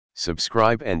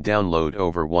Subscribe and download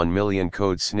over 1 million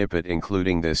code snippet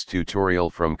including this tutorial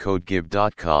from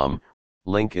codegive.com,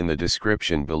 link in the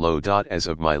description below. As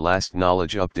of my last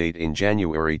knowledge update in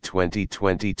January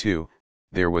 2022,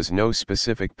 there was no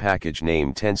specific package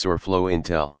named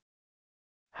tensorflow-intel.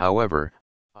 However,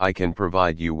 I can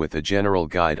provide you with a general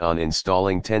guide on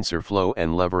installing TensorFlow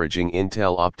and leveraging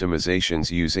Intel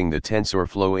optimizations using the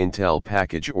tensorflow-intel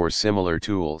package or similar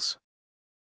tools.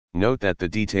 Note that the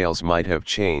details might have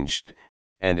changed,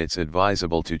 and it's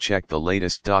advisable to check the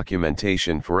latest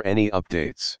documentation for any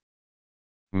updates.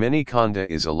 Miniconda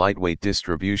is a lightweight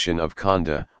distribution of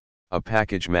Conda, a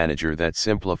package manager that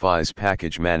simplifies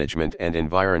package management and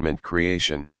environment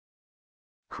creation.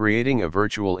 Creating a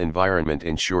virtual environment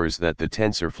ensures that the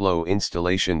TensorFlow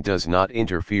installation does not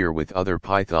interfere with other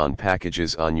Python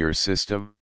packages on your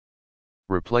system.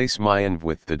 Replace myenv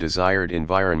with the desired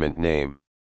environment name.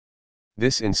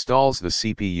 This installs the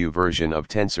CPU version of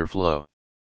TensorFlow.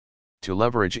 To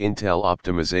leverage Intel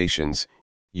optimizations,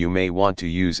 you may want to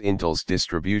use Intel's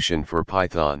distribution for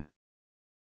Python.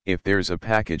 If there's a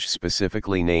package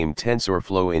specifically named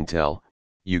tensorflow-intel,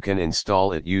 you can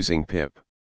install it using pip.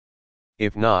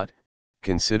 If not,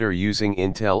 consider using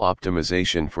Intel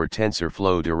optimization for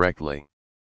TensorFlow directly.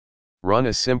 Run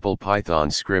a simple Python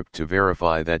script to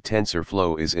verify that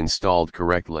TensorFlow is installed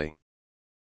correctly.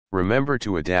 Remember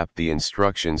to adapt the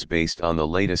instructions based on the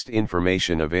latest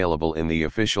information available in the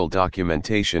official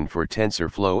documentation for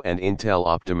TensorFlow and Intel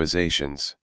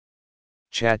optimizations.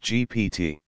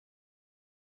 ChatGPT